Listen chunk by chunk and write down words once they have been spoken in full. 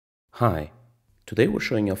Hi, today we're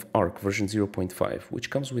showing off Arc version 0.5, which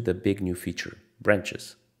comes with a big new feature,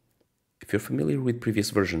 branches. If you're familiar with previous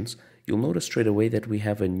versions, you'll notice straight away that we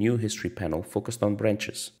have a new history panel focused on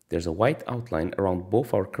branches. There's a white outline around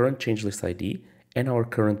both our current changelist ID and our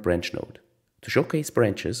current branch node. To showcase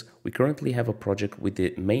branches, we currently have a project with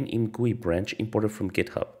the main imGUI branch imported from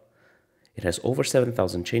GitHub. It has over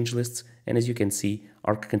 7,000 changelists, and as you can see,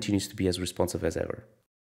 Arc continues to be as responsive as ever.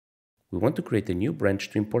 We want to create a new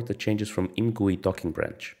branch to import the changes from imGUI docking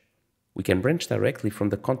branch. We can branch directly from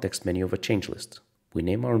the context menu of a changelist. We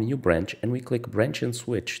name our new branch and we click Branch and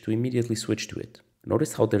Switch to immediately switch to it.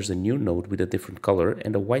 Notice how there's a new node with a different color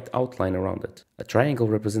and a white outline around it. A triangle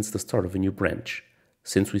represents the start of a new branch.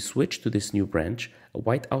 Since we switched to this new branch, a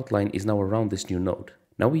white outline is now around this new node.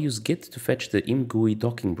 Now we use Git to fetch the imGUI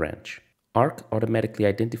docking branch. Arc automatically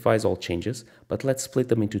identifies all changes, but let's split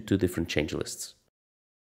them into two different changelists.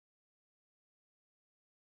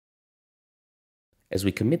 As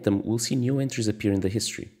we commit them, we'll see new entries appear in the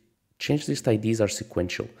history. Changelist IDs are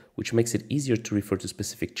sequential, which makes it easier to refer to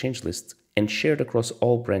specific changelists and shared across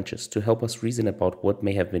all branches to help us reason about what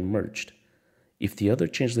may have been merged. If the other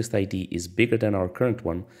changelist ID is bigger than our current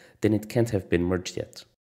one, then it can't have been merged yet.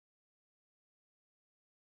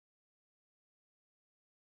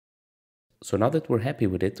 So now that we're happy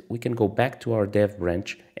with it, we can go back to our dev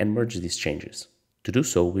branch and merge these changes. To do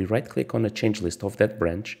so, we right-click on a changelist of that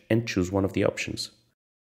branch and choose one of the options.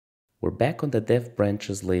 We're back on the dev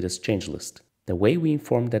branch's latest changelist. The way we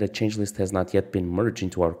inform that a changelist has not yet been merged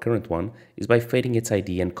into our current one is by fading its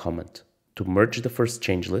ID and comment. To merge the first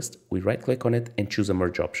changelist, we right-click on it and choose a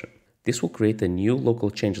merge option. This will create a new local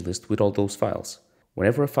changelist with all those files.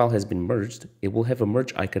 Whenever a file has been merged, it will have a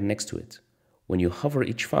merge icon next to it. When you hover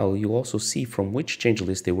each file, you'll also see from which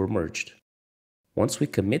changelist they were merged. Once we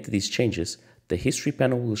commit these changes, the history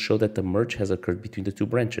panel will show that the merge has occurred between the two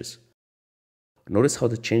branches. Notice how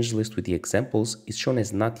the changelist with the examples is shown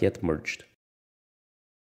as not yet merged.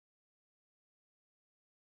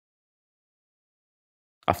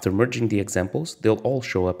 After merging the examples, they'll all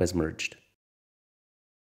show up as merged.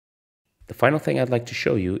 The final thing I'd like to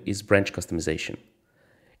show you is branch customization.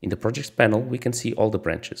 In the projects panel, we can see all the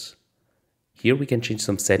branches. Here we can change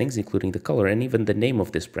some settings, including the color and even the name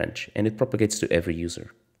of this branch, and it propagates to every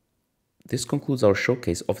user. This concludes our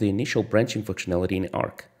showcase of the initial branching functionality in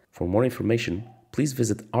Arc. For more information, please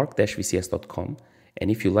visit arc-vcs.com,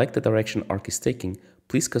 and if you like the direction Arc is taking,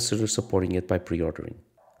 please consider supporting it by pre-ordering.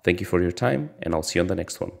 Thank you for your time, and I'll see you on the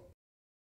next one.